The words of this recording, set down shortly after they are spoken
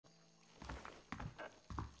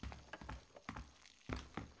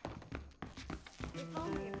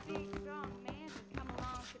Only a big, strong man could come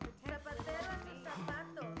along to protect Zapatero a sus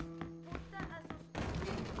zapatos. Puta a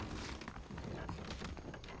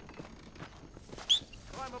sus...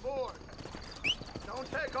 Climb aboard. Don't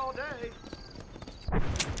take all day.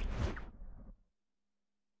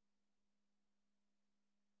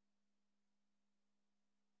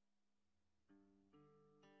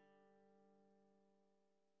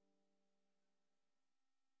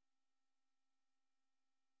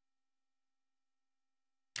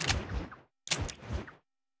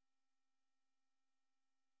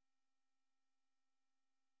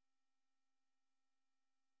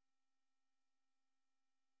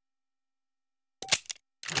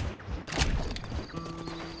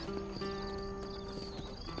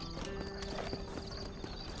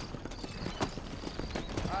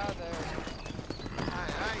 Hi there.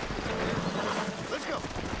 Hi. Let's go.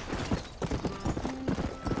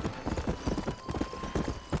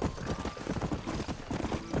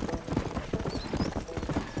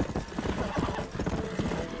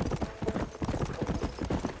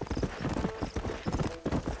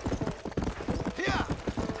 Yeah.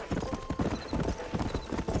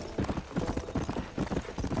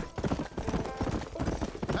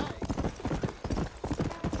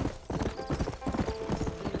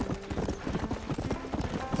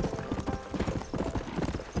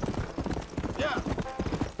 Yeah.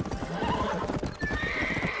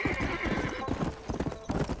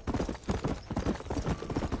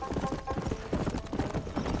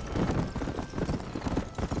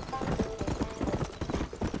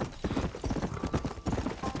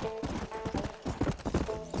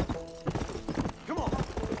 Come on.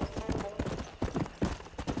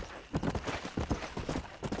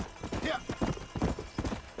 Yeah.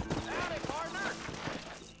 Howdy, partner.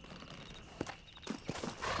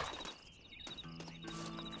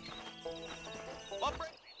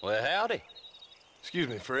 Well, howdy. Excuse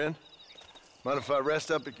me, friend. Mind if I rest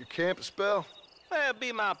up at your camp a spell? Well, it'd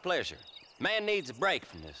be my pleasure. Man needs a break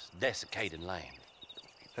from this desiccated land.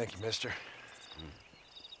 Thank you, mister.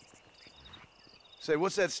 Say,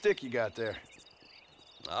 what's that stick you got there?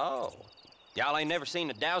 Oh. Y'all ain't never seen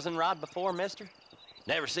a dowsing rod before, mister?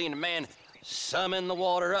 Never seen a man summon the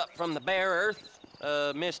water up from the bare earth?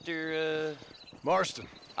 Mr. Marston.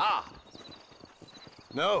 Ah.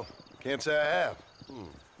 No, can't say I have.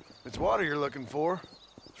 It's water you're looking for.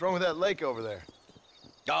 What's wrong with that lake over there?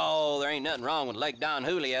 Oh, there ain't nothing wrong with Lake Don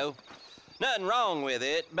Julio. Nothing wrong with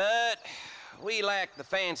it, but we lack the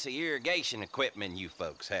fancy irrigation equipment you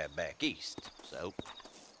folks have back east, so...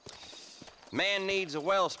 Man needs a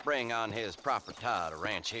wellspring on his property to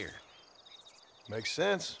ranch here. Makes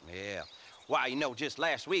sense. Yeah. Why, you know, just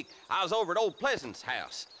last week, I was over at old Pleasant's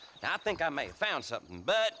house. Now, I think I may have found something,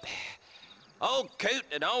 but... Old coot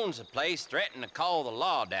that owns the place threatened to call the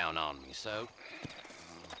law down on me, so...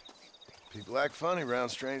 People act funny around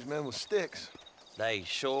strange men with sticks. They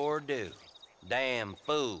sure do. Damn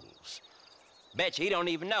fools. Bet you he don't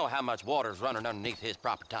even know how much water's running underneath his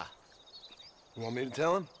property. You want me to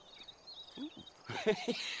tell him?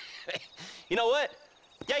 You know what?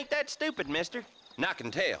 You ain't that stupid, mister. And I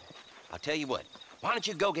can tell. I'll tell you what. Why don't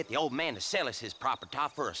you go get the old man to sell us his property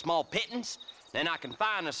for a small pittance? Then I can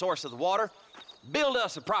find the source of the water, build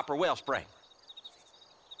us a proper wellspring.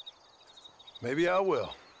 Maybe I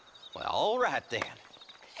will. Well, all right then.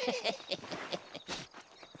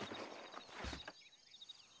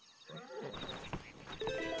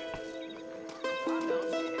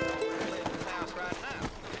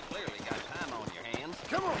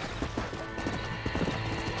 Come on.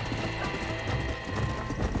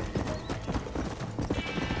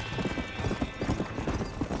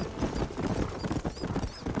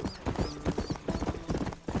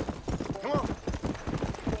 Come on.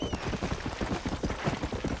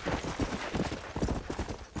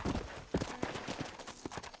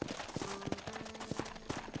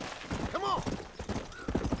 Come on.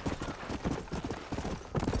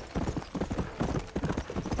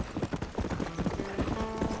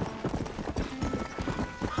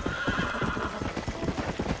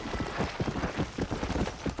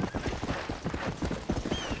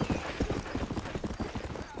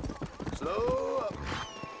 Slow up.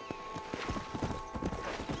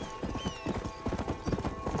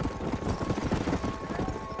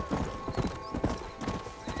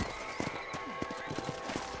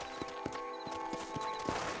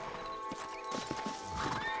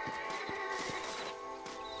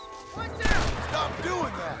 Stop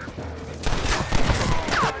doing that!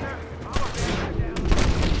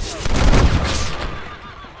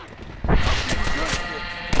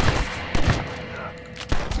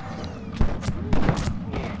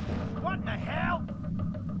 What the hell?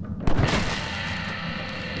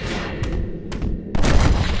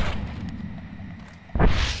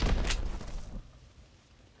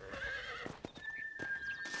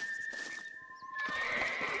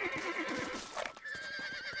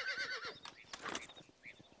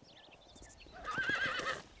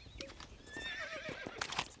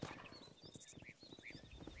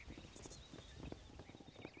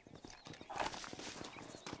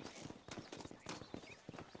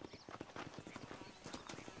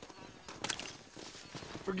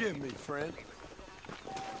 Forgive me, friend.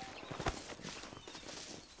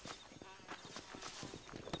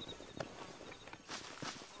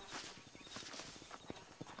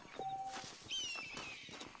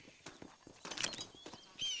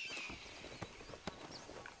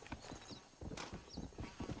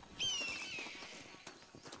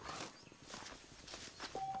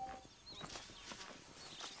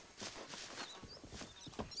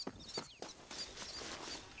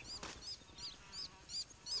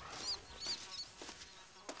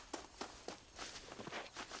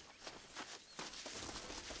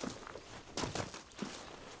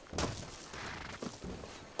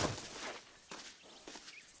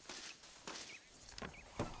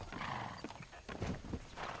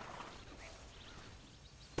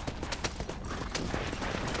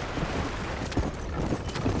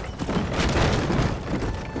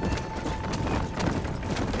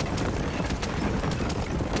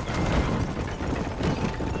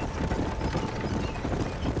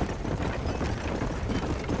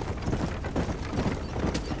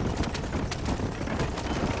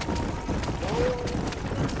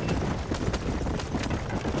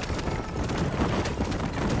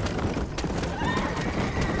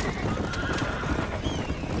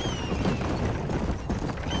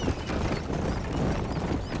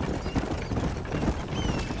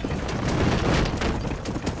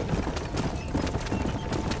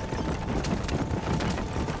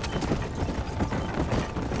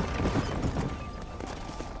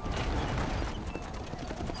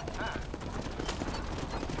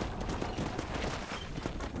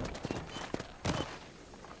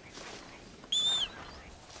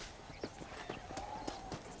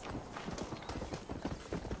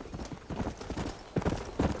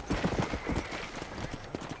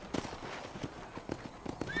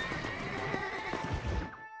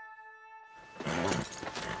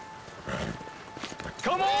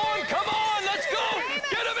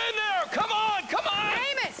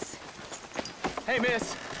 Hey,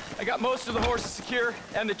 miss. I got most of the horses secure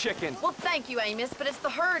and the chickens. Well, thank you, Amos, but it's the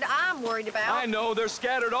herd I'm worried about. I know. They're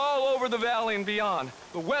scattered all over the valley and beyond.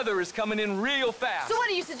 The weather is coming in real fast. So what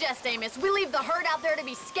do you suggest, Amos? We leave the herd out there to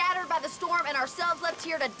be scattered by the storm and ourselves left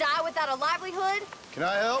here to die without a livelihood? Can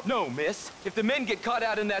I help? No, miss. If the men get caught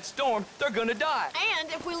out in that storm, they're gonna die. And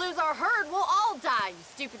if we lose our herd, we'll all die, you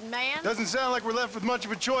stupid man. Doesn't sound like we're left with much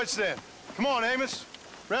of a choice then. Come on, Amos.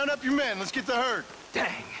 Round up your men. Let's get the herd.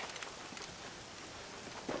 Dang.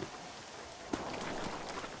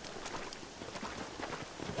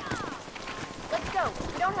 Let's go.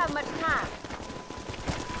 We don't have much time.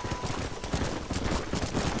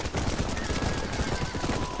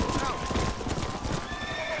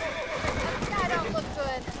 That sky don't look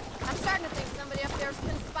good. I'm starting to think somebody up there's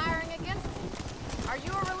conspiring against me. Are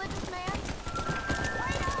you a religious man?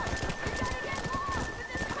 Wait up! We gotta get lost in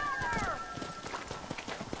this weather!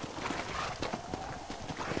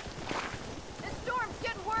 This storm's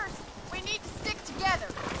getting worse. We need to stick together.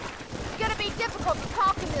 It's gonna be difficult to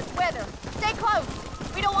talk in this weather. Stay close.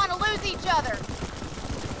 We don't want to lose each other.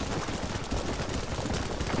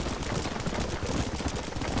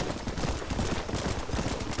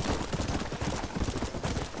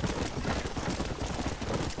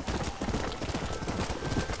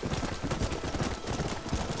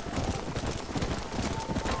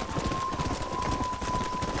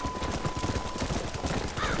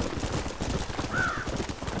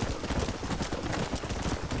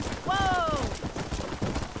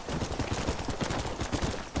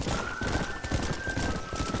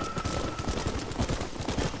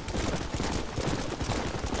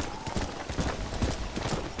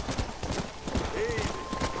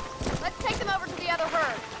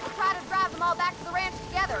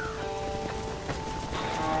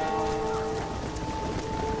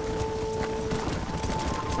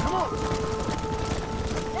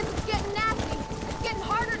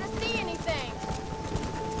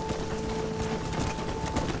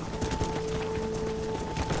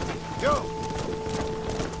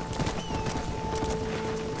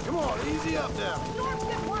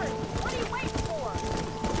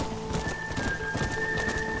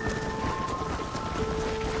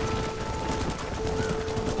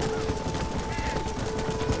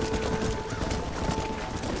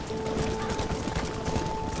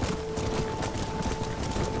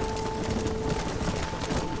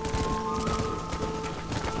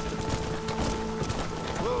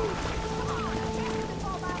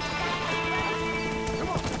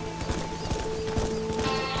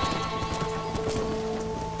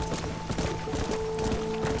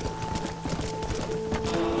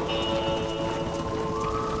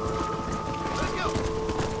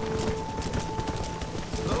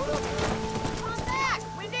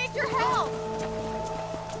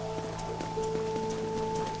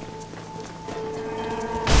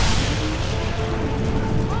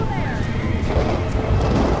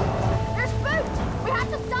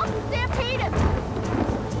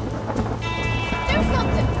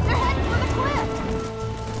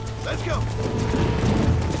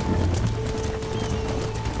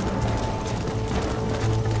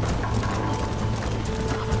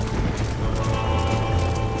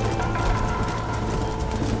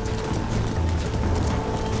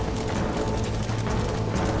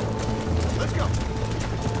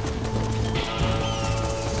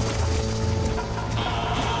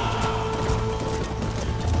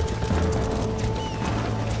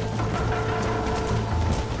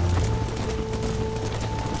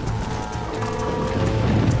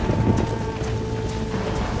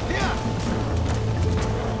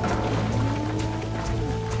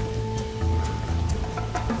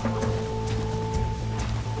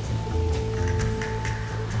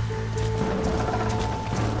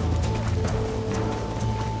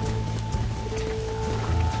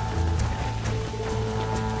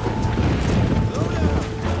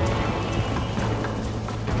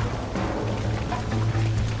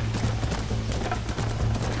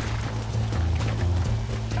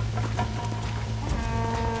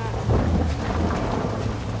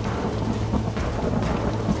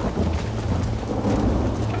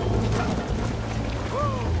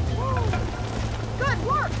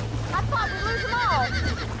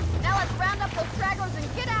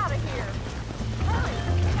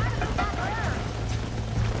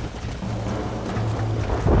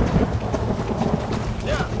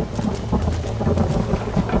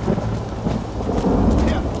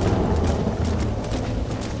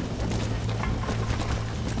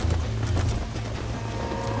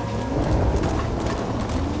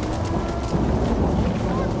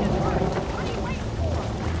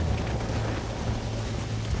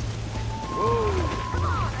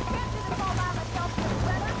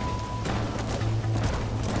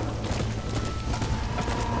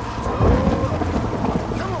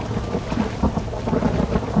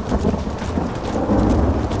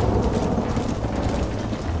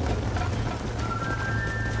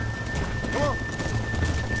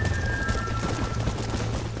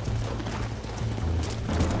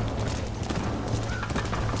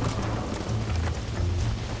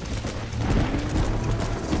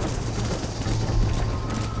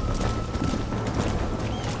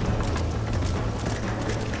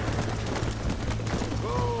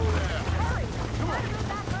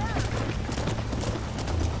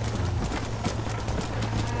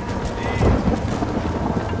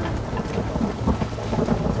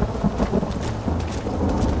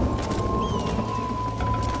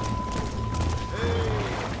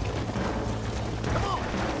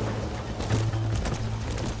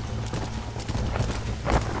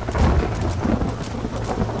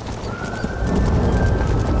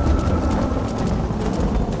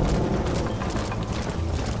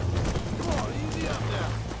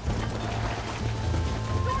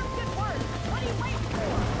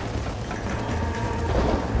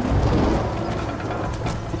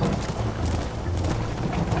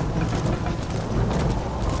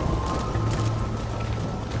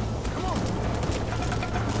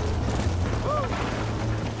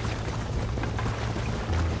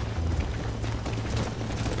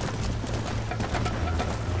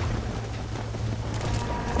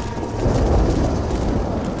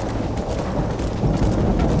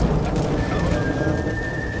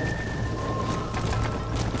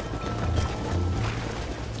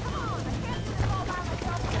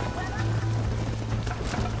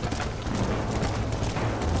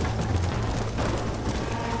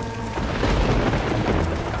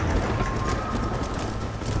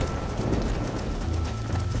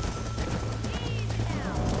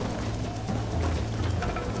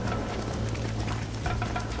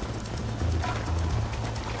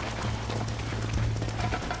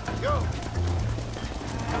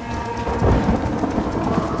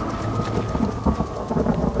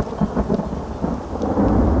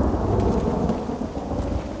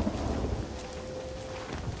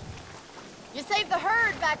 save the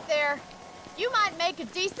herd back there. You might make a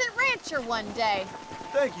decent rancher one day.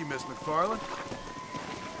 Thank you, Miss McFarland.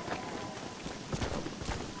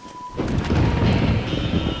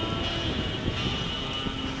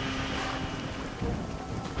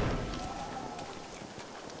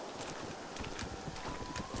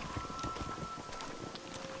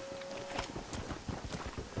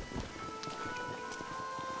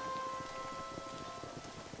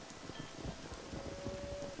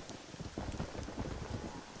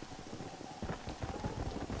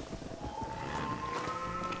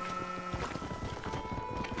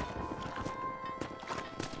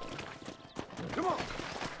 Come on.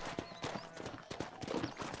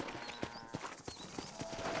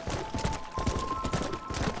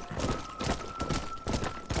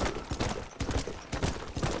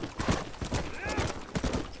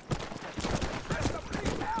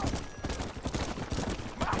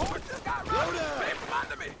 My horse just got run. Stay from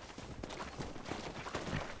under me.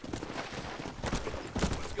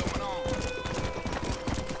 What's going on?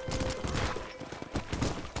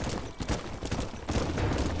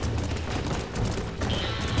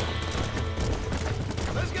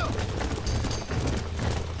 Let's go.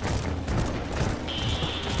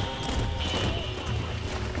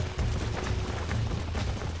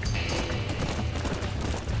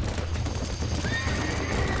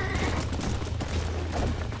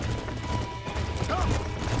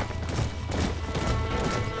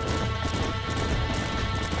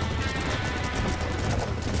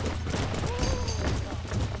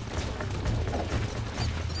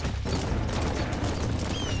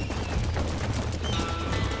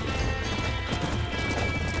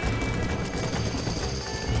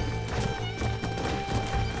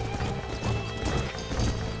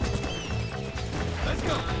 Let's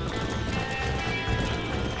go.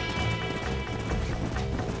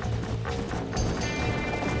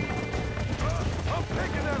 I'm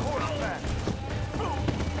taking that horse back.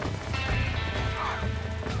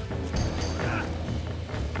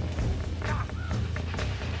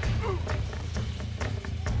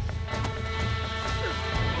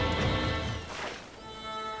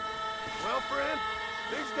 Well, friend,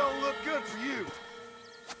 things don't look good for you.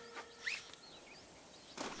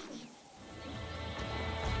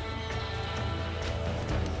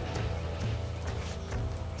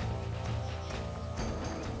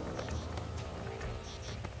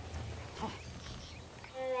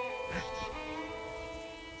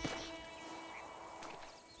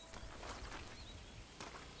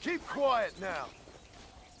 Keep quiet now.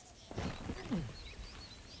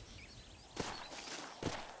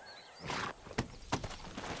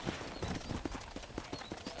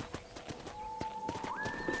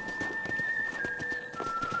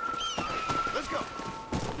 Let's go.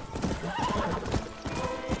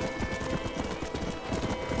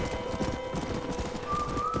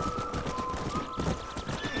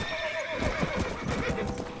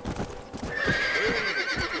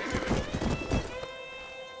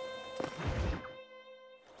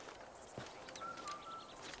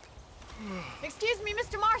 Excuse me,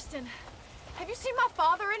 Mr. Marston. Have you seen my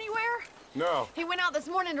father anywhere? No. He went out this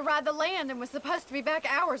morning to ride the land and was supposed to be back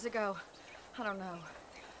hours ago. I don't know.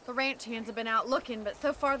 The ranch hands have been out looking, but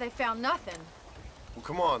so far they found nothing. Well,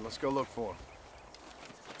 come on, let's go look for him.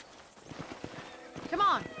 Come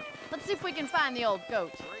on, let's see if we can find the old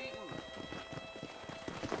goat.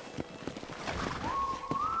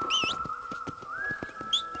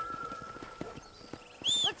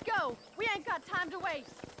 Let's go. We ain't got time to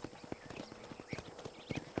waste.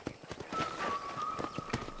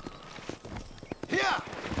 Yeah!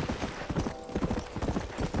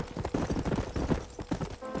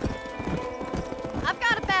 I've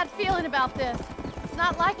got a bad feeling about this. It's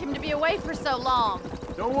not like him to be away for so long.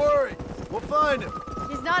 Don't worry, we'll find him.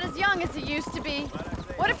 He's not as young as he used to be.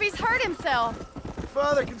 What if he's hurt himself? Your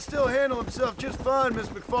father can still handle himself just fine, Miss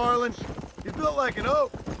McFarland. He's built like an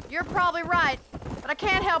oak. You're probably right, but I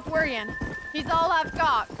can't help worrying. He's all I've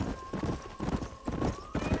got.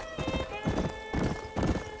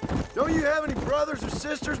 Don't you have any brothers or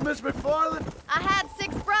sisters, Miss McFarland? I had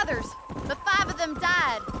 6 brothers, but 5 of them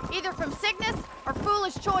died, either from sickness or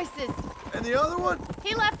foolish choices. And the other one?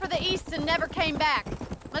 He left for the east and never came back.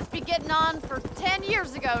 Must be getting on for 10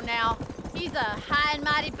 years ago now. He's a high and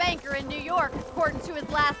mighty banker in New York, according to his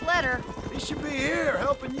last letter. He should be here,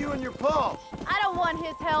 helping you and your pa. I don't want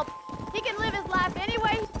his help. He can live his life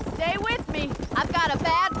anyway. Stay with me. I've got a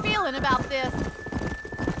bad feeling about this.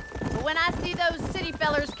 But when I see those city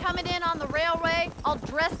fellers coming in on the railway, all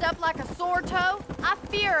dressed up like a sore toe, I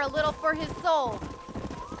fear a little for his soul.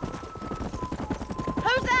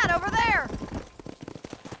 Who's that over there?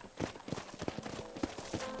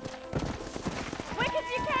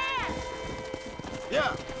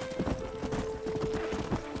 Yeah.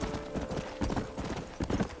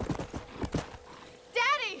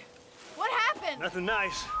 Daddy! What happened? Nothing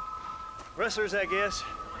nice. Rustlers, I guess.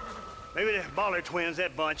 Maybe the Baller twins,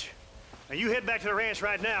 that bunch. Now you head back to the ranch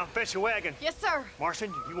right now. Fetch the wagon. Yes, sir.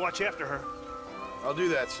 Marston, you watch after her. I'll do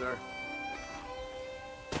that, sir.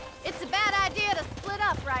 It's a bad idea to split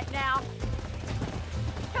up right now.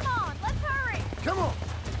 Come on, let's hurry. Come on.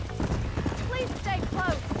 Please stay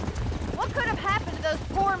close. What could have happened to those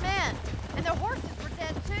poor men? And their horses were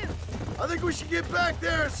dead, too. I think we should get back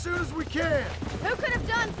there as soon as we can. Who could have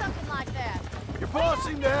done something like that? Your boss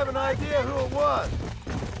seemed to have an idea who it was.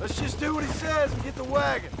 Let's just do what he says and get the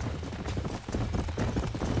wagon.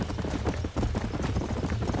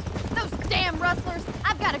 Those damn rustlers!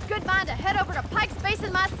 I've got a good mind to head over to Pike's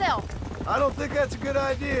Basin myself. I don't think that's a good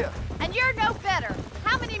idea. And you're no better.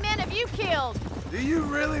 How many men have you killed? Do you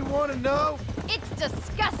really want to know? It's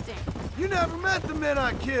disgusting. You never met the men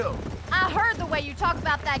I killed. I heard the way you talk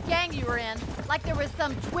about that gang you were in, like there was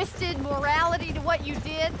some twisted morality to what you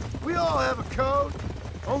did. We all have a code.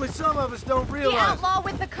 Only some of us don't The realize it. outlaw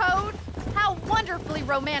with the code? How wonderfully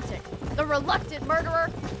romantic. The reluctant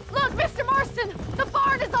murderer. Look, Mr. Marston, the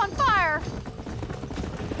barn is on fire.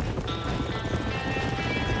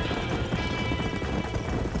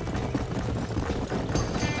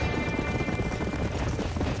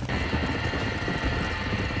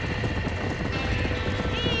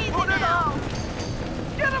 Easy now.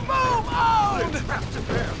 Get a move on!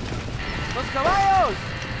 Los caballos!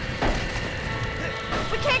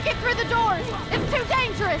 We can't get through the doors. It's too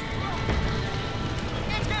dangerous.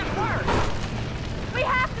 It's getting worse! We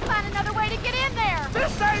have to find another way to get in there.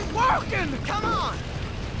 This ain't working! Come on!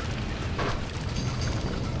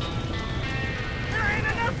 There ain't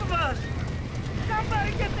enough of us!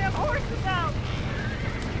 Somebody get them horses out!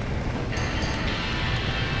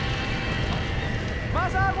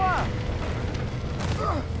 Más agua!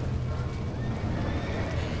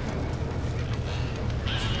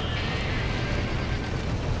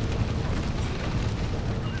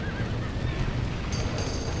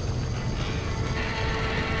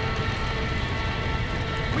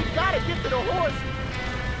 We gotta get to the horses.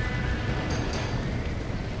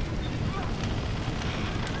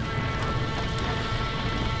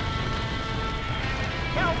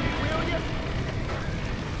 Help me, will you?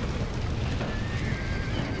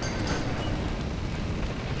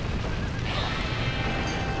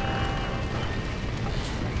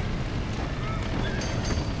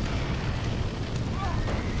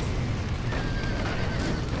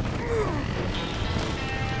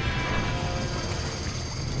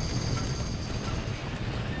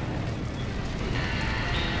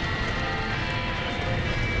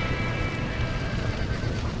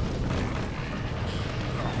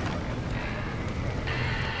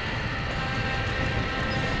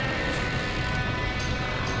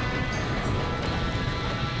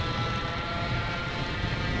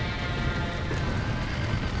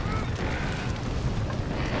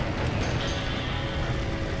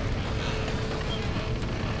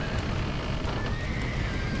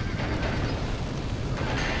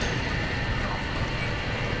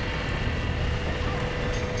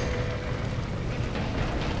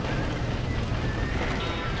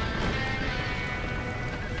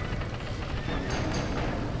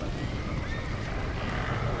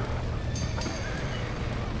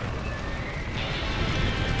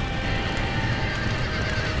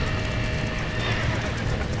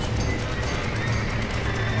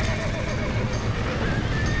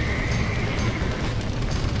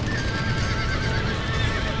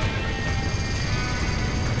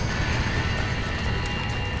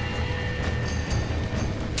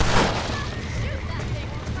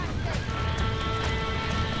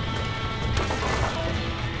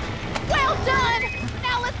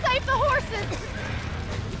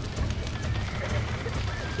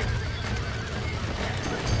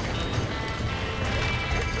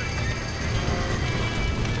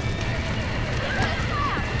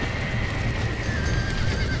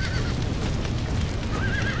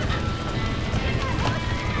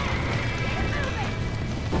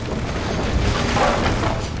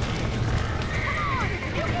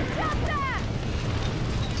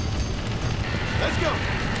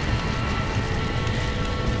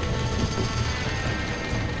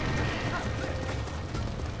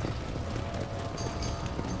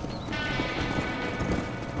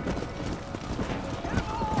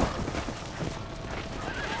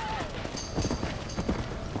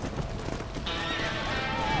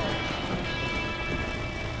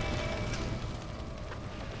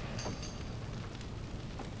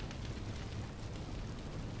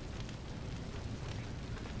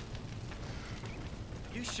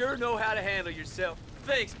 You sure know how to handle yourself.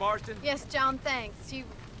 Thanks, Marston. Yes, John, thanks.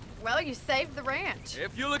 Well, you saved the ranch.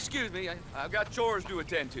 If you'll excuse me, I've got chores to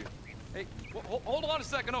attend to. Hey, hold on a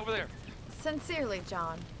second over there. Sincerely,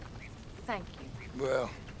 John. Thank you.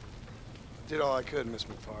 Well, I did all I could, Miss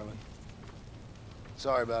McFarland.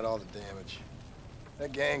 Sorry about all the damage.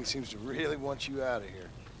 That gang seems to really want you out of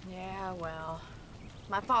here. Yeah, well,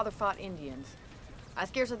 my father fought Indians. I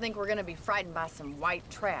scarcely think we're gonna be frightened by some white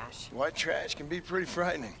trash. White trash can be pretty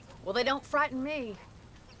frightening. Well, they don't frighten me.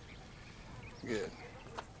 Good.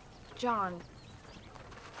 John,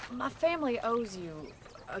 my family owes you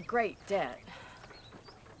a great debt.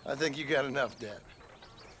 I think you got enough debt.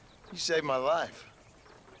 You saved my life.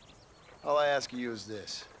 All I ask of you is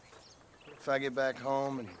this. If I get back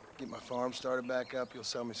home and get my farm started back up, you'll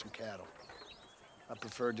sell me some cattle. I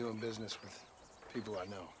prefer doing business with people I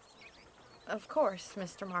know. Of course,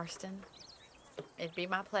 Mr. Marston. It'd be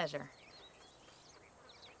my pleasure.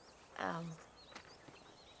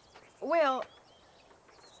 Well,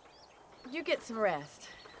 you get some rest.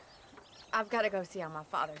 I've got to go see how my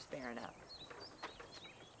father's bearing up.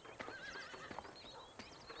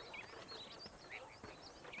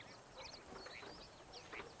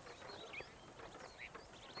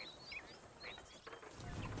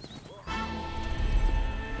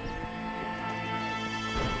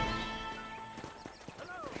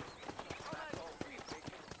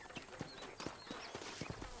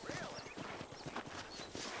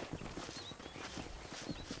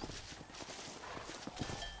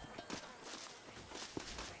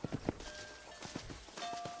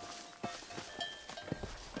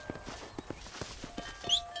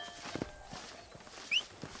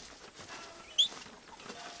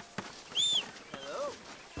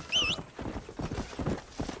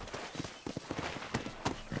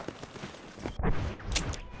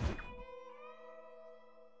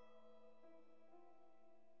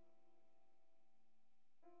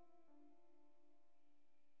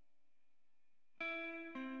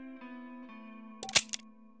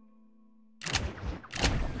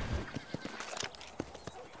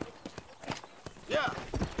 Yeah.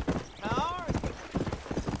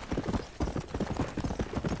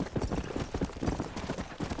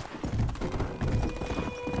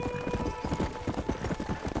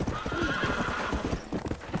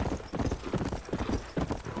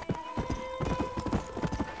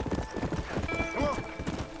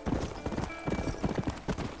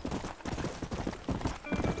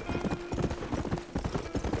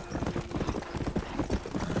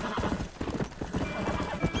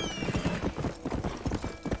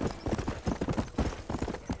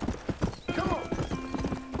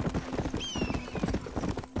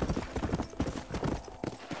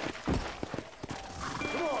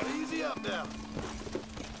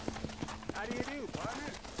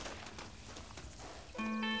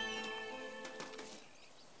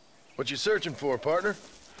 What you searching for, partner?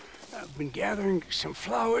 I've been gathering some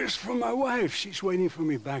flowers for my wife. She's waiting for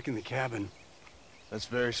me back in the cabin. That's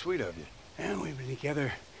very sweet of you. And we've been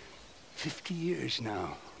together 50 years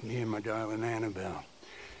now, me and my darling Annabelle.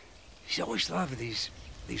 She's always loved these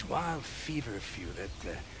wild fever few that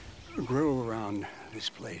grow around this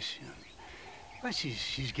place. You know. But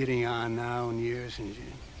she's getting on now in years, and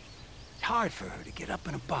it's hard for her to get up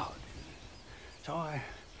and about. So I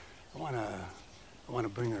want to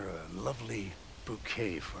bring her a lovely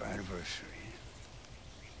bouquet for our anniversary.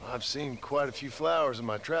 Well, I've seen quite a few flowers in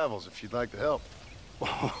my travels, if you'd like to help.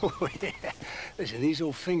 Oh, yeah. Listen, these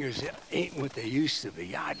old fingers ain't what they used to be.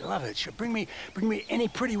 Yeah, I'd love it. Sure, bring me any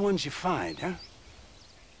pretty ones you find, huh?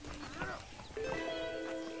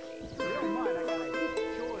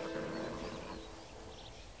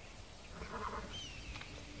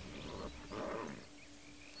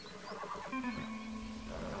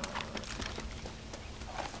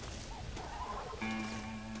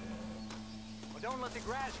 Don't let the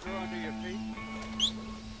grass grow under your feet.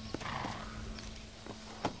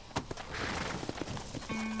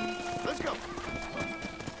 Let's go.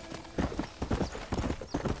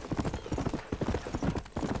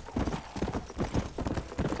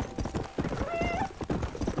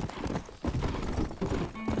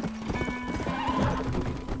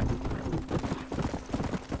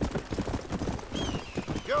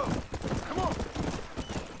 Go. Come on.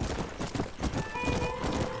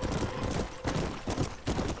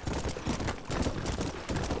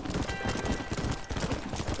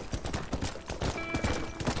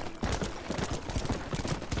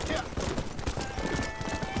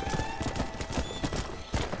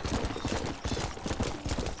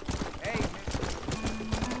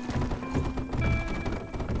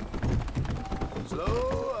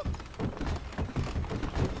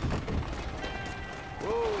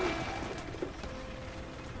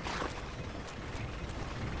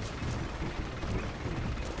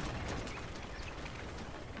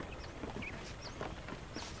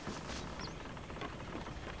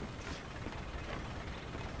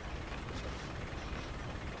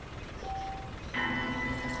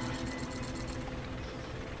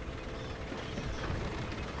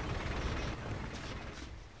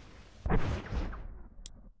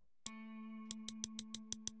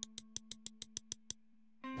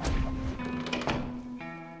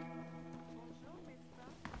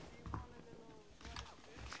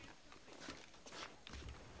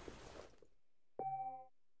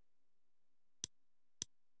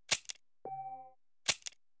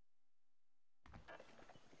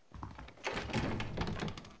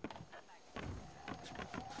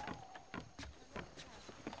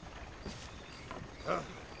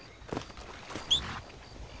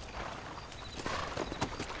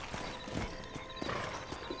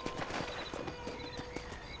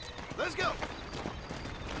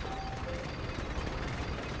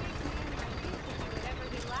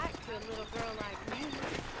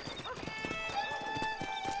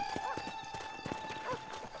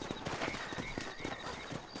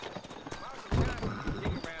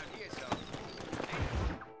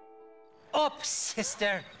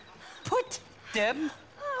 sister. Put them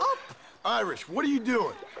up. Irish, what are you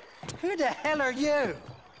doing? Who the hell are you?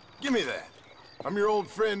 Give me that. I'm your old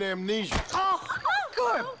friend Amnesia. Oh,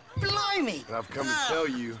 good. Blimey. And I've come to tell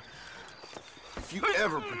you, if you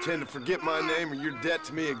ever pretend to forget my name or your debt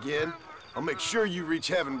to me again, I'll make sure you reach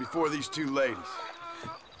heaven before these two ladies.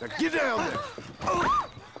 Now get down there.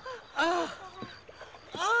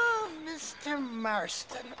 Oh, Mr.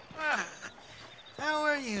 Marston. How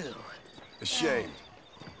are you? Ashamed.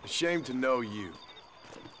 Ashamed to know you.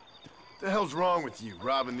 What the hell's wrong with you,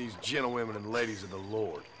 robbing these gentlewomen and ladies of the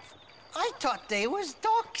Lord? I thought they was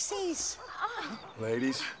doxies.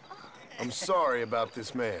 Ladies, I'm sorry about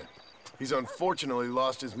this man. He's unfortunately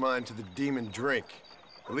lost his mind to the demon drink.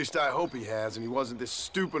 At least I hope he has, and he wasn't this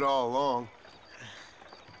stupid all along.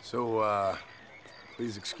 So,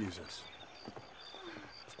 please excuse us.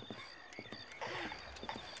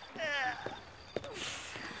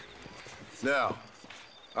 Now,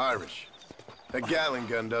 Irish, that Gatling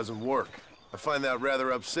gun doesn't work. I find that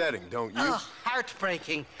rather upsetting, don't you? Oh,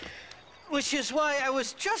 heartbreaking. Which is why I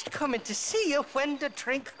was just coming to see you when the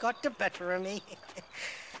drink got the better of me.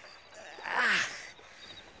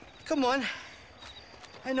 Come on.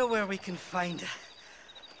 I know where we can find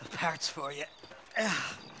the parts for you.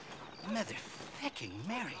 Mother-fucking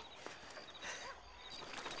Mary.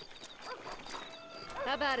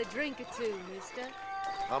 How about a drink or two, mister?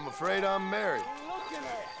 I'm afraid I'm married. Looking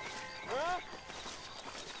at? Huh?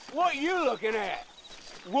 What you looking at?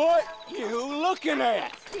 What you looking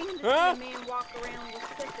at? Seeing to Huh? see a man walk around with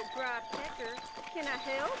such a dry pecker. Can I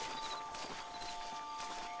help?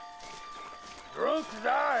 Drunk as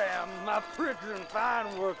I am, my fridge in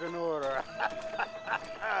fine working order.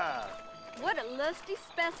 What a lusty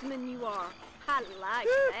specimen you are. I like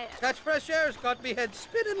that. That fresh air's got me head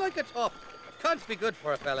spinning like a top. Can't be good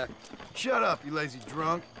for a fella. Shut up, you lazy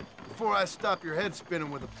drunk, before I stop your head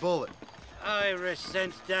spinning with a bullet. I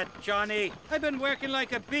resent that, Johnny. I've been working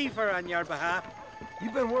like a beaver on your behalf.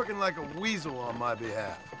 You've been working like a weasel on my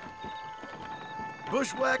behalf.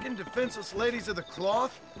 Bushwhacking defenseless ladies of the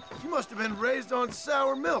cloth? You must have been raised on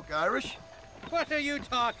sour milk, Irish. What are you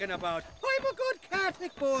talking about? I'm a good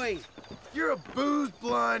Catholic boy. You're a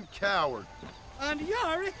booze-blind coward. And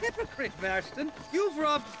you're a hypocrite, Marston. You've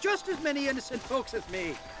robbed just as many innocent folks as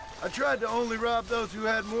me. I tried to only rob those who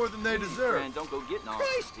had more than they deserved. Man, don't go getting on.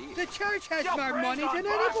 Christ, the church has Yo, more brains money on, than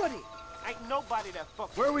boss. anybody. Ain't nobody that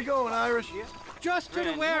fucks. Where are we going, Irish? Just to Brand,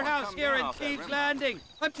 the you warehouse come here down in off that Thieves' rim. Landing.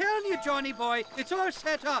 I'm telling you, Johnny boy, it's all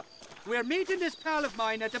set up. We're meeting this pal of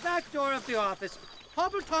mine at the back door of the office.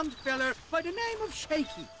 Hobble-tongued feller by the name of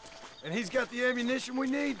Shaky. And he's got the ammunition we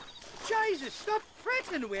need? Jesus, stop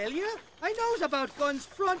fretting, will you? I knows about guns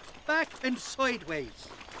front, back, and sideways.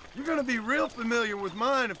 You're gonna be real familiar with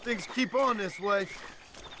mine if things keep on this way.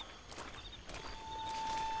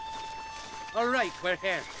 All right, we're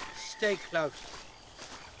here. Stay close.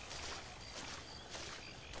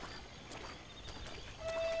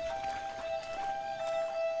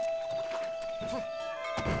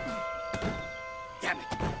 Damn it!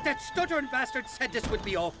 That stuttering bastard said this would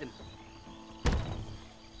be open.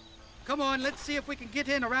 Come on, let's see if we can get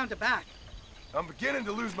in around the back. I'm beginning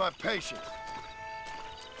to lose my patience.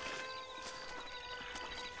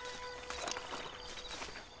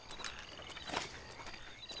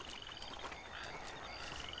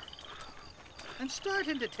 I'm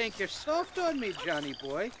starting to think you're soft on me, Johnny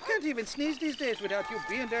boy. Can't even sneeze these days without you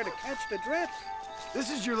being there to catch the drips. This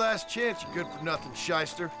is your last chance, you good-for-nothing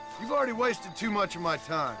shyster. You've already wasted too much of my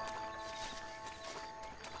time.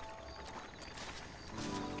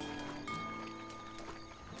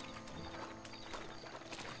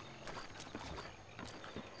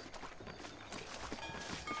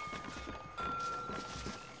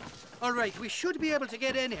 All right, we should be able to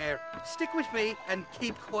get in here. Stick with me and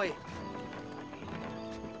keep quiet.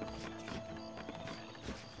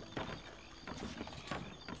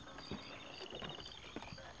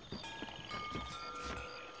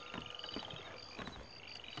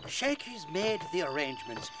 Shaky's made the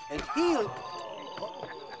arrangements, and he'll...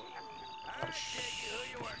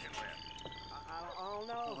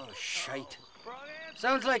 Oh, shite.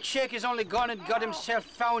 Sounds like Shaky's only gone and got himself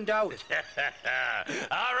found out.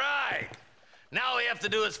 All right. Now all we have to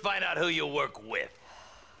do is find out who you work with.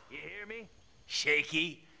 You hear me?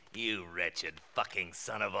 Shaky, you wretched fucking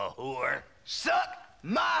son of a whore. Suck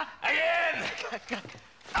my again!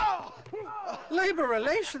 Oh! Labor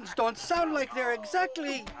relations don't sound like they're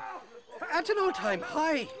exactly at an all-time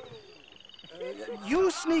high. You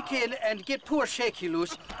sneak in and get poor Shaky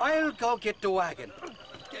loose. I'll go get the wagon.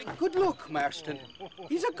 Good luck, Marston.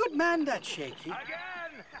 He's a good man, that Shaky.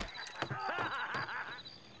 Again!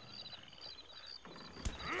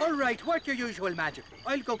 All right, work your usual magic.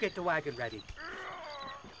 I'll go get the wagon ready.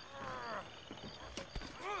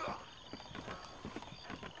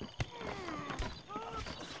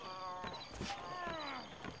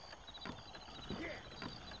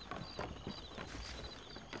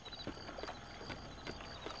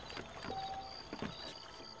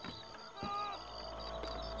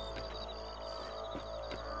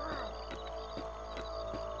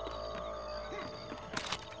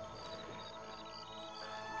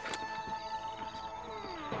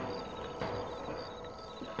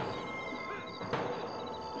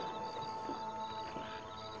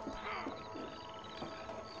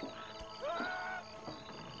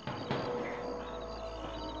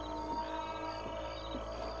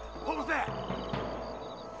 What was that?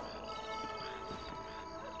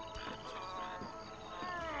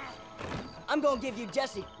 I'm gonna give you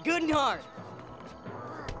Jesse good and hard.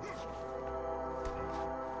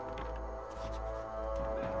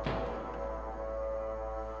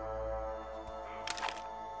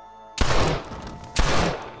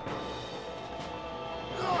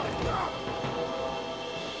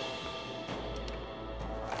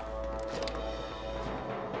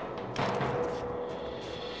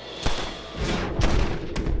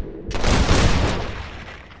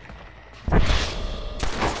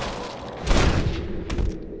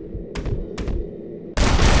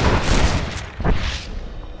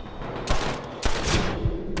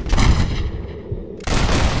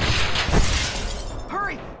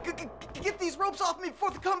 Off me before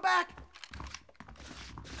they come back.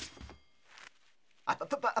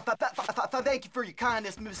 Thank you for your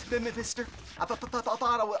kindness, mister. I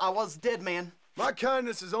thought I was dead, man. My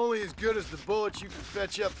kindness is only as good as the bullets you can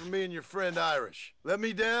fetch up from me and your friend Irish. Let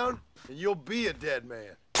me down, and you'll be a dead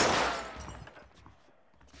man.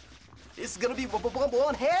 This is gonna be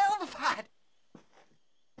one hell of a fight.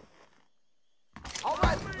 All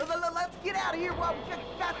right, let's get out of here while we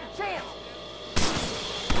got the chance.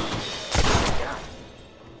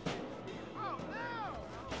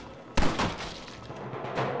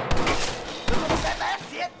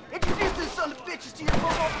 That's it! Introduce these son of bitches to your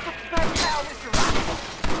pal, Mr. Rock.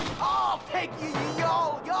 I'll take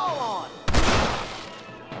y'all on.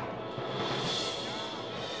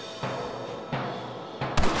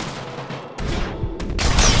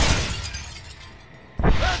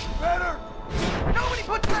 That's better! Nobody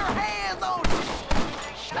puts their hands on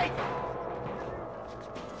shake.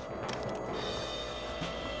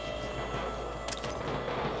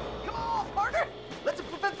 Come on, partner! Let's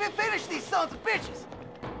finish these sons of bitches!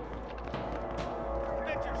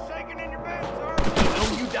 Bet you're shaking in your boots, sir. No,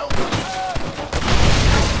 you don't.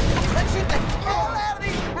 Let's shoot the hell out of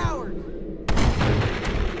these cowards!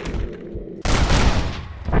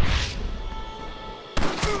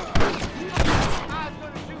 I was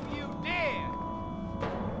gonna shoot you dead.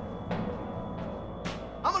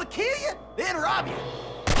 I'm gonna kill you, then rob you.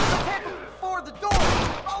 Let's head for the door.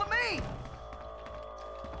 Follow me.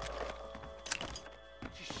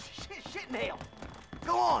 Shit in hell.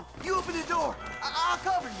 Go on, you open the door. I'll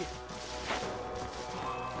cover you.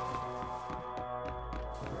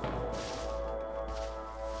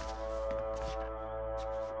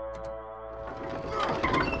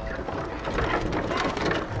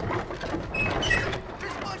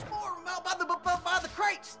 There's a bunch more of them out by the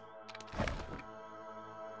crates.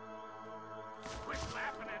 Quit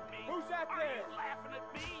laughing at me. Who's that there? Are you laughing at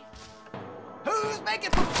me? Who's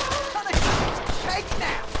making fun of shake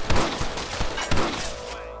now?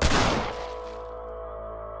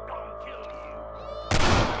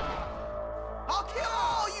 I'll kill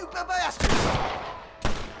all you bastards!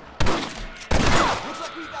 Looks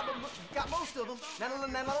like we got most of them. Now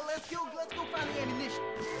let's go find the ammunition.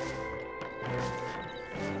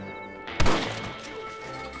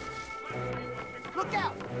 Look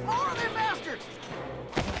out! More of them bastards!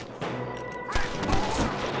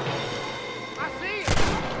 I see it.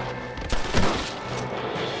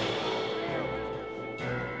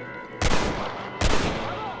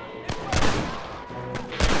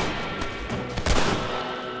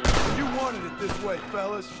 You wanted it this way,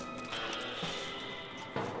 fellas.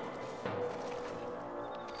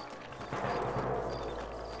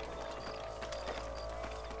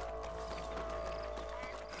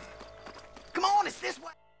 Come on, it's this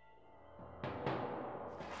way!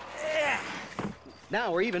 Yeah.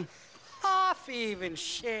 Now we're even. Half even,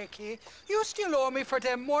 Shaky. You still owe me for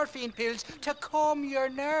them morphine pills to calm your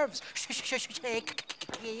nerves.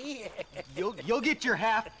 Shaky. You'll get your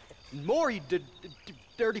half. More, you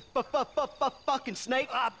dirty fucking snake.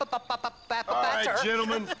 All right,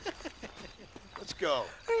 gentlemen. Let's go.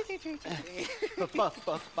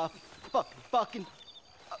 Fucking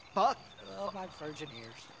fuck. Oh, my virgin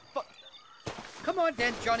ears. But, come on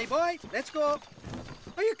then, Johnny boy. Let's go.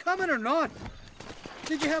 Are you coming or not?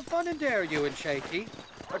 Did you have fun in there, you and Shaky?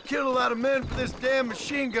 I killed a lot of men for this damn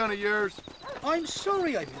machine gun of yours. I'm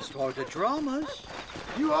sorry I missed all the dramas.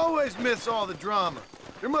 You always miss all the drama.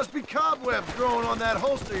 There must be cobwebs growing on that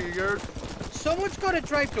holster of yours. Someone's got to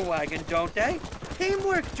drive the wagon, don't they?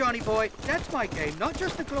 Teamwork, Johnny boy. That's my game, not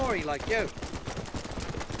just the glory like you.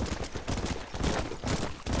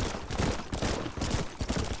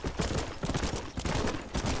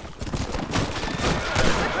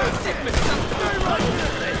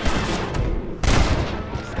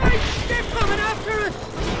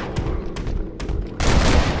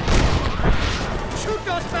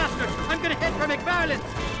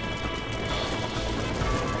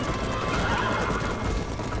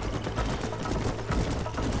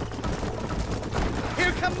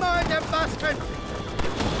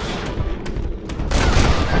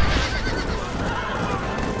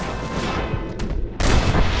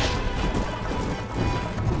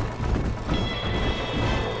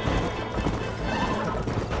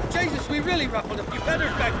 Ruffled a few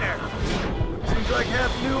feathers back there. Seems like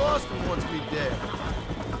half New Austin wants me dead.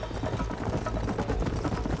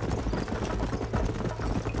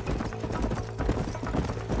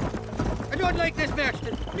 I don't like this,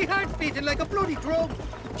 Marston. My heart's beating like a bloody drum.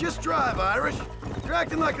 Just drive, Irish. You're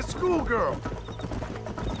acting like a schoolgirl.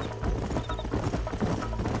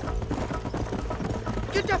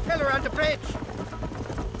 Get that fella on the bridge.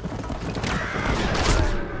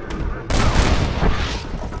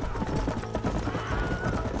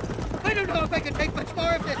 I don't know if I can take much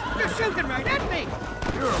more of this. You're shooting right at me.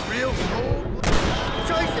 You're a real cold.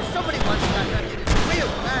 Choices. Somebody wants that. It is real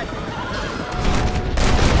bad.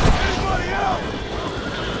 Anybody else?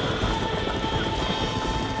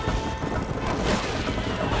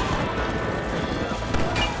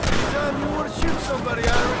 Anytime you want to shoot somebody,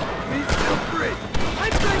 Irish, please feel free.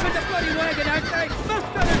 I'm driving the bloody wagon, aren't I? Most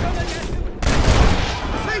fellas only get to it.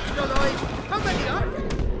 Sakes alive. How many are there?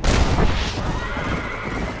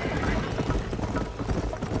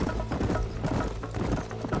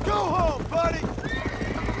 Go home, buddy!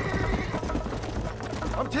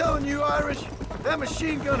 I'm telling you, Irish, that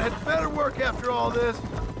machine gun had better work after all this.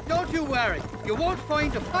 Don't you worry. You won't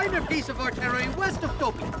find a finer piece of artillery west of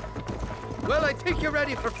Dublin. Well, I think you're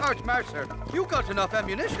ready for Fort Mercer. You got enough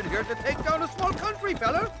ammunition here to take down a small country,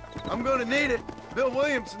 fella. I'm gonna need it. Bill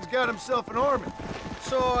Williamson's got himself an army.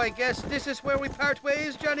 So I guess this is where we part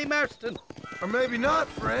ways, Johnny Marston. Or maybe not,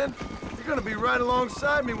 friend. You're gonna be right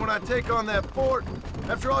alongside me when I take on that fort.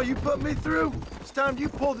 After all you put me through, it's time you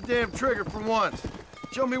pull the damn trigger for once.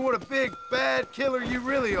 Show me what a big, bad killer you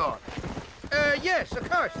really are. Yes, of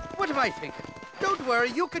course. What am I thinking? Don't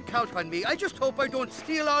worry, you can count on me. I just hope I don't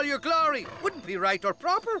steal all your glory. Wouldn't be right or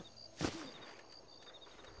proper.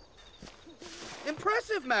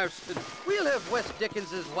 Impressive, Marston. We'll have West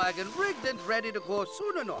Dickens's wagon rigged and ready to go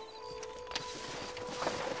soon enough.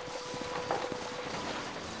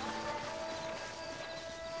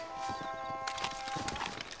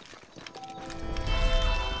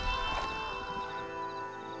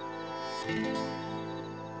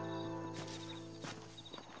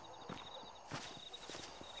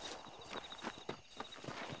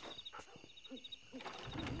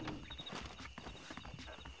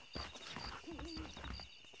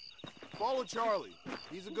 Follow Charlie.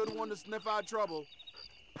 He's a good one to sniff out trouble.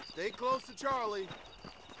 Stay close to Charlie.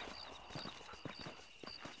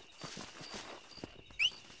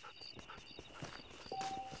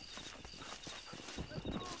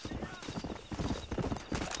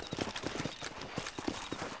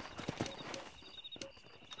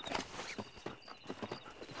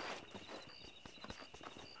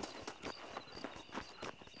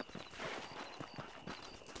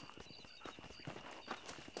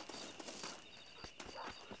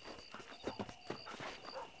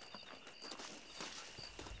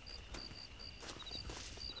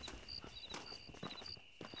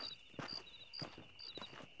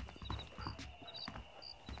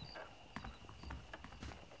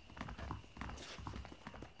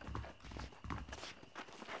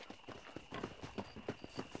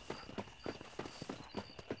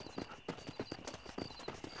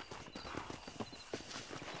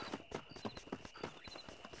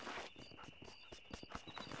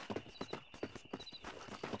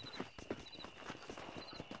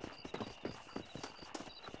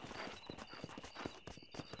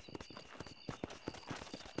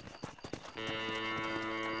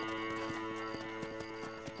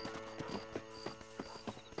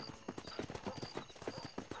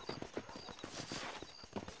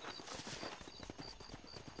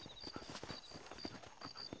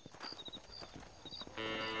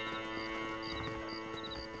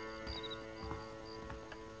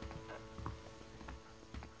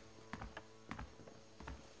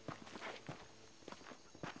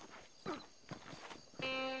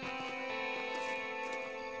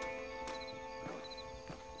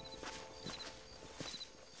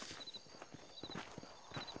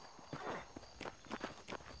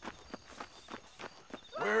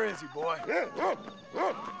 busy, boy.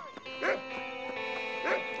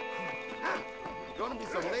 Gonna be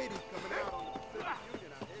some ladies coming out on the Pacific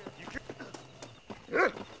Union, I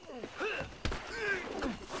hear.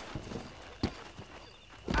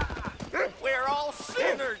 We're all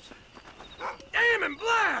sinners! Damn and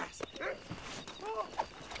blast!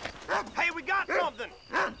 Hey, we got something!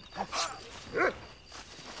 That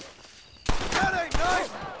ain't nice!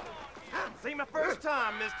 See my first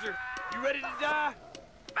time, mister. You ready to die?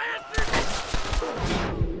 Bastard!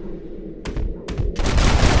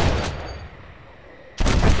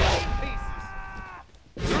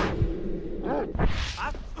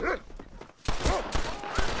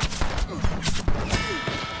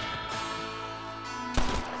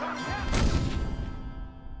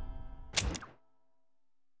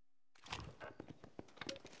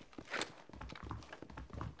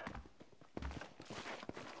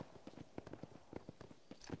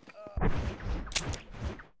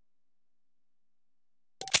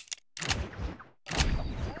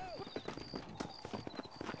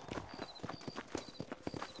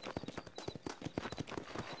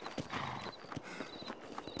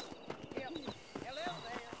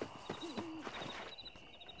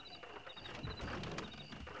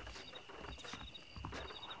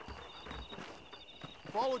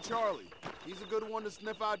 Follow Charlie. He's a good one to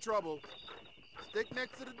sniff out trouble. Stick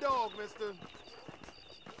next to the dog, mister.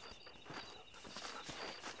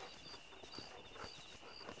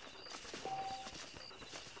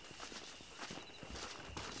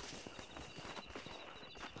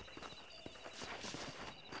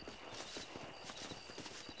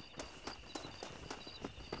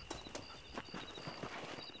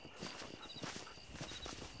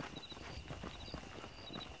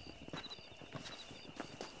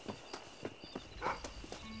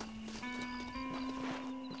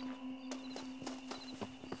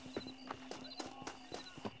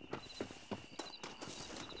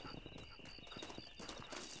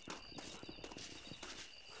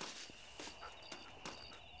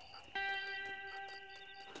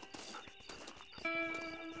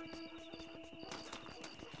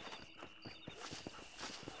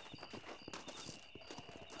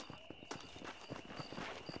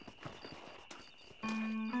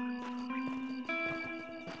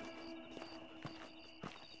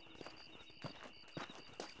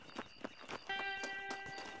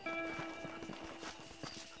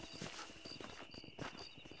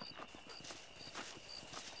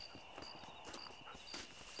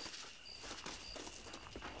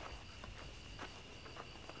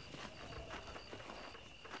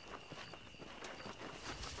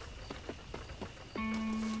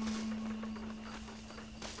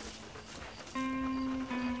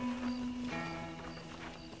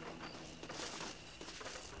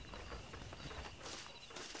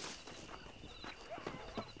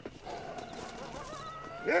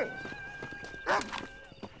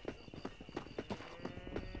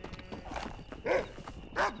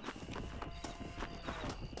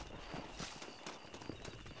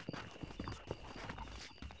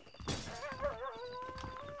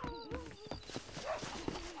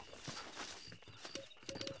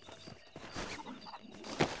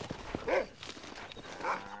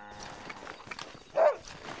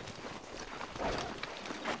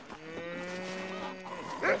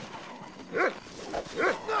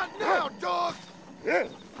 Not now, dog!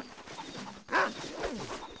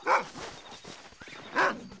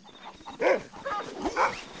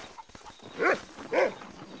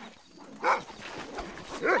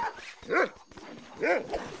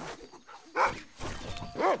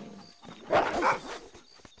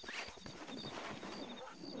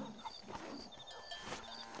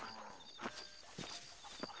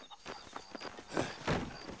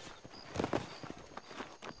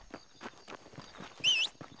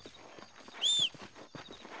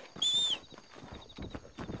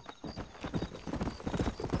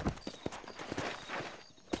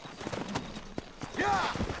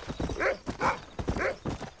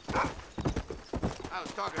 I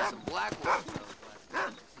was talking to some black ones.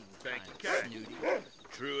 Thank you, Cat.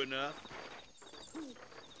 True enough.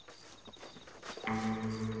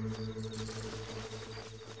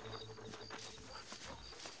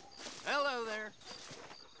 Hello there.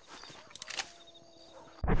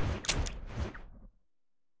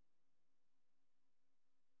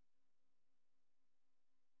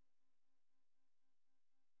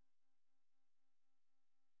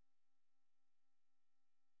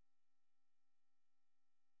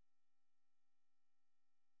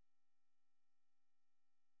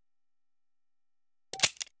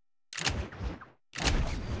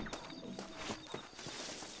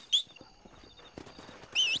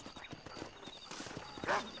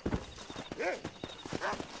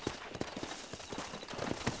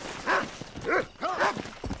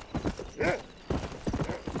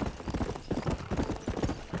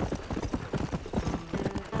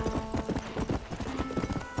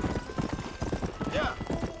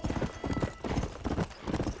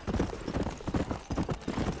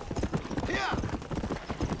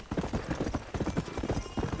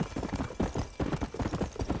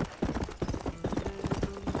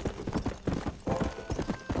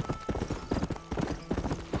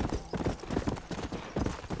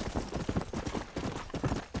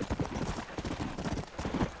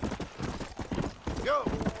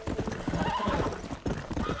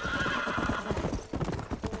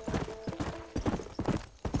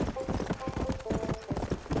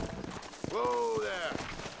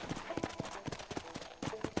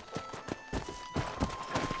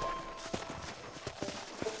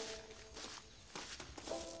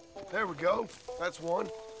 There we go. That's one.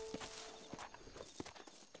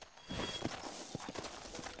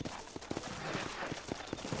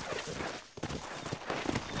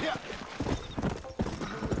 Yeah.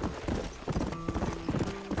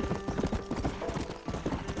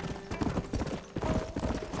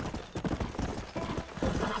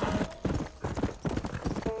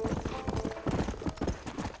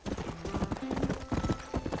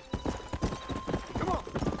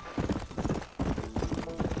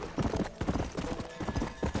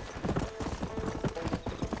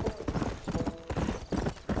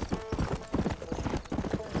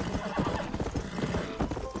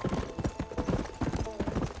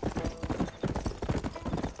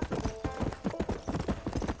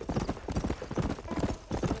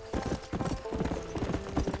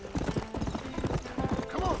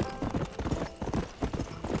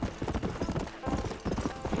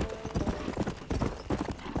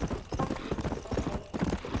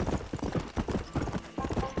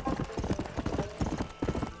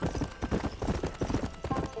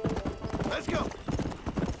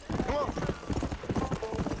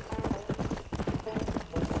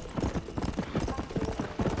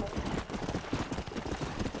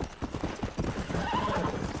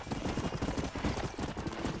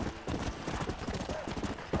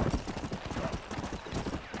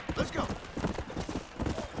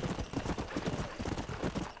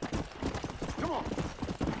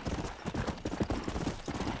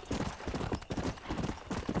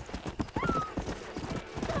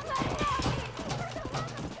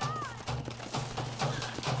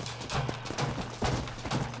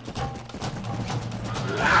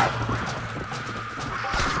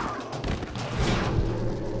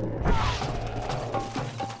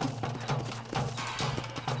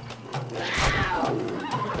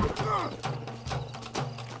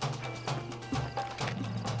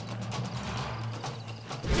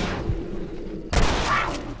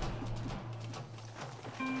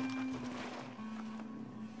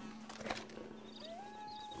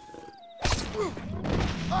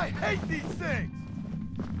 I hate these things!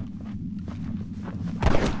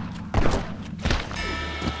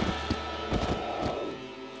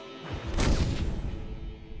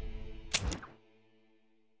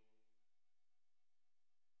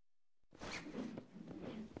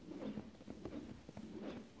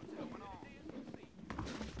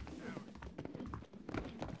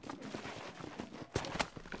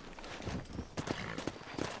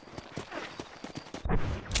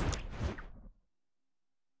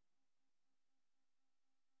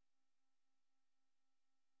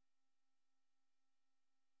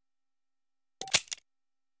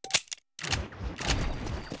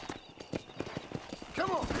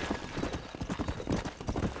 Come on!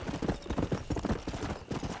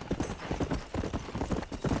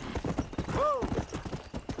 Whoa!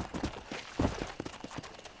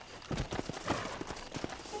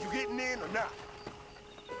 You getting in or not?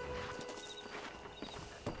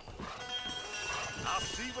 I'll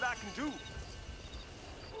see what I can do.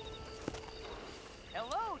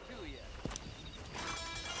 Hello to you.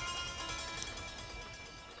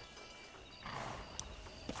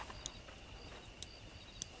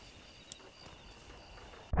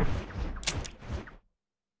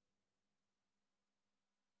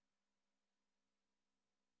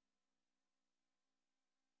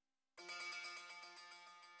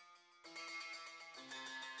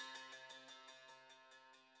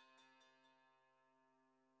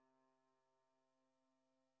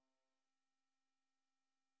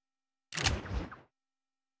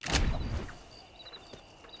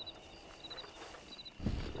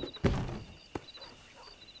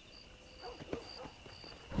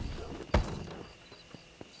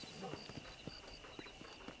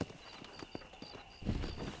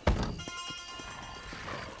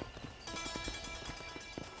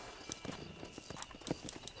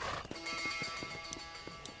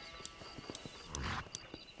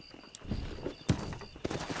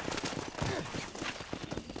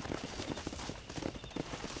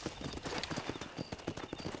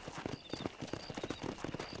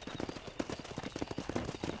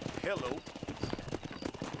 Hello.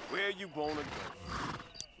 Where you wanna go?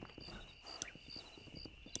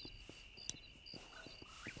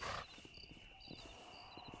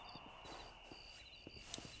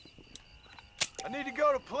 I need to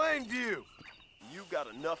go to Plainview. You got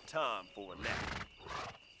enough time for a nap.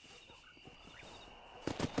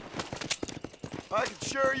 I could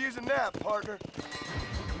sure use a nap, partner.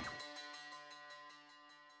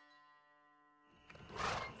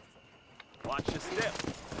 Watch your step.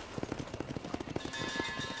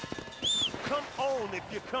 Come on if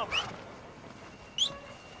you're coming.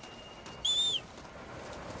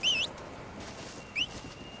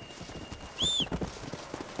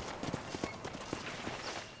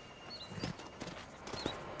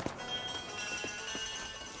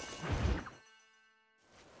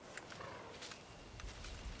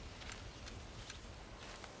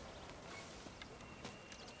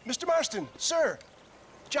 Mr. Marston, sir.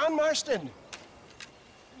 John Marston.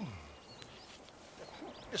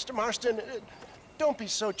 Mr. Marston, don't be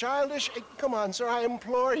so childish. Come on, sir, I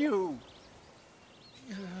implore you.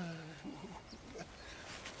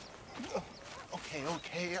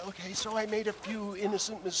 Okay, so I made a few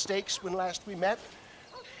innocent mistakes when last we met.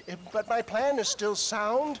 But my plan is still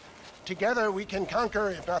sound. Together we can conquer,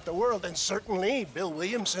 if not the world, then certainly Bill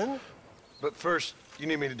Williamson. But first, you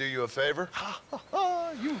need me to do you a favor?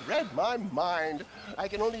 You read my mind. I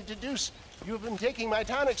can only deduce you have been taking my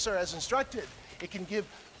tonic, sir, as instructed. It can give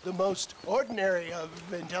the most ordinary of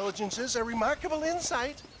intelligences a remarkable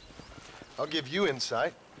insight. I'll give you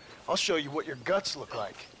insight. I'll show you what your guts look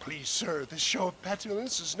like. Please, sir, this show of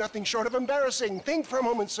petulance is nothing short of embarrassing. Think for a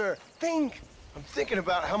moment, sir. Think. I'm thinking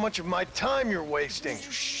about how much of my time you're wasting.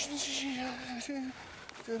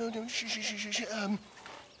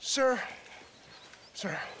 Sir,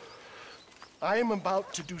 I am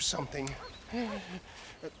about to do something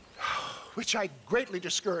which I greatly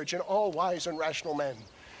discourage in all wise and rational men.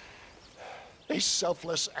 A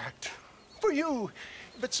selfless act for you.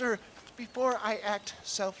 But, sir, before I act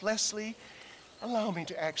selflessly, allow me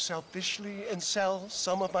to act selfishly and sell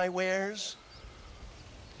some of my wares.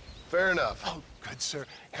 Fair enough. Oh, good, sir.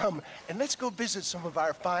 Come, and let's go visit some of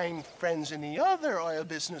our fine friends in the other oil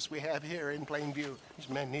business we have here in Plainview. These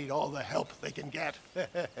men need all the help they can get.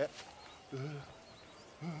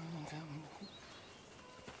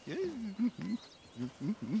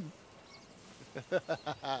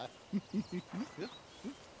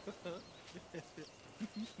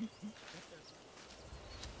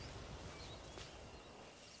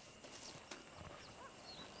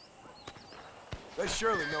 They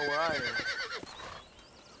surely know where I am.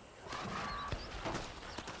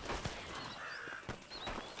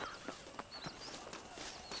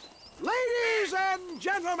 Ladies and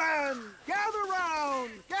gentlemen, gather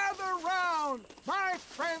round, gather round. My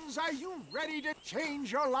friends, are you ready to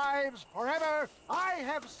change your lives forever? I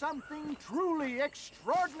have something truly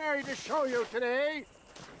extraordinary to show you today.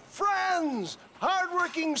 Friends,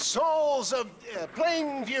 hardworking souls of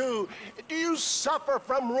Plainview, do you suffer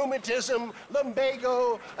from rheumatism,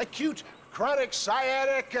 lumbago, acute chronic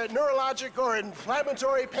sciatic, neurologic, or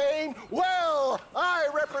inflammatory pain? Well, I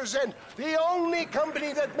represent the only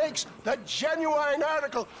company that makes the genuine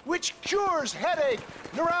article which cures headache,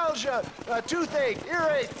 neuralgia, toothache,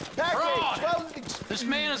 earache, backache, This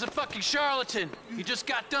man is a fucking charlatan. He just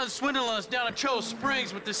got done swindling us down at Cho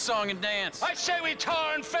Springs with this song and dance. I say we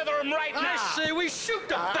tar and feather him right now. I say we shoot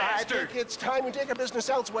the bastard. I think it's time we take our business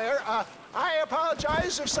elsewhere. I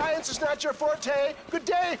apologize if science is not your forte. Good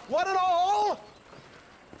day, one and all.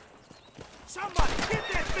 Somebody get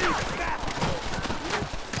that thief back!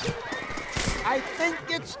 I think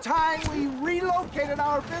it's time we relocated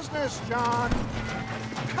our business, John.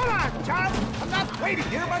 Come on, John! I'm not waiting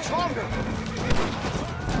here much longer.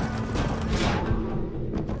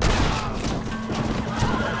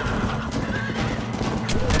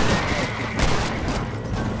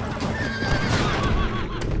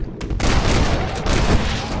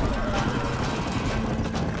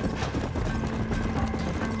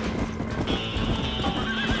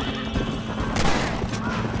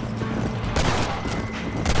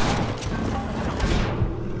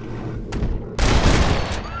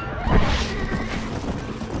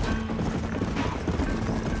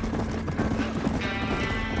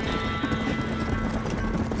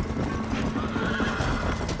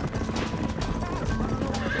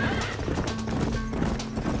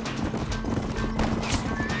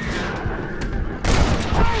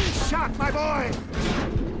 My boy!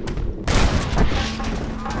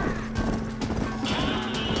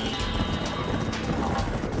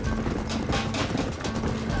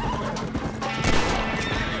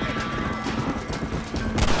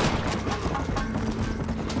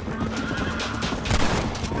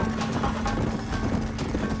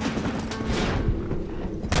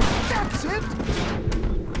 That's it!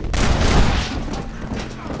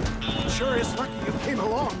 Sure is lucky you came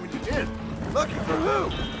along when you did. Lucky for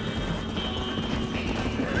who?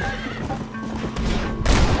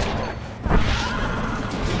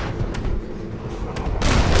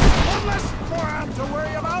 To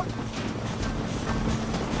worry about?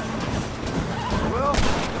 Well,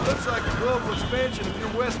 it looks like the global expansion of your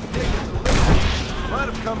West ticket to Liberty might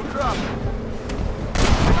have come across.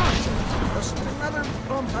 Just another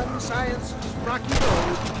bump on science's rocky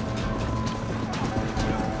road.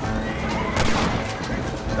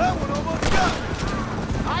 That one almost got me.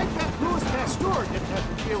 I bet Louis Pasteur didn't have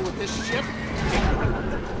to deal with this shit.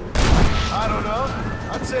 I don't know.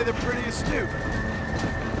 I'd say they're pretty astute.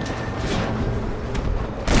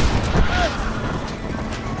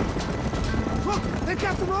 They've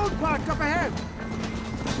got the road blocked up ahead.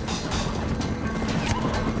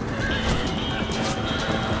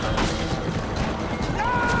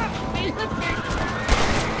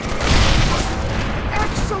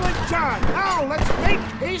 Excellent job! Now let's make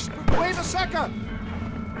haste with Wave a second.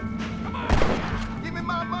 Come on! Give me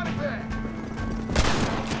my money back!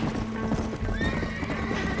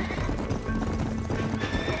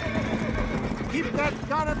 Keep that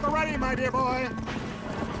gun at the ready, my dear boy.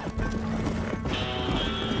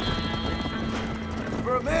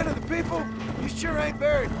 For a man of the people, you sure ain't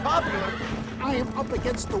very popular. I am up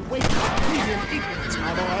against the weight of premium ignorance,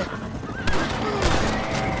 my boy.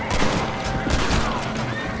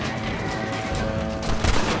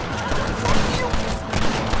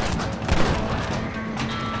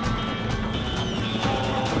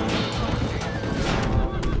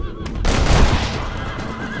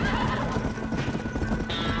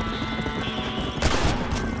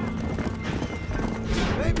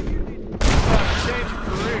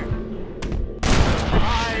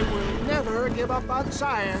 Give up on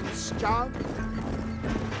science, John.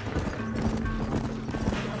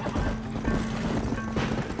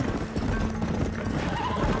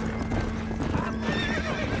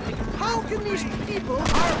 How can these people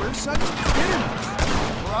harbor such bitterness?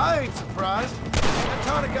 Well, I ain't surprised. That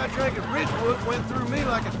tonic I drank at Ridgewood went through me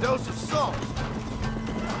like a dose of salt.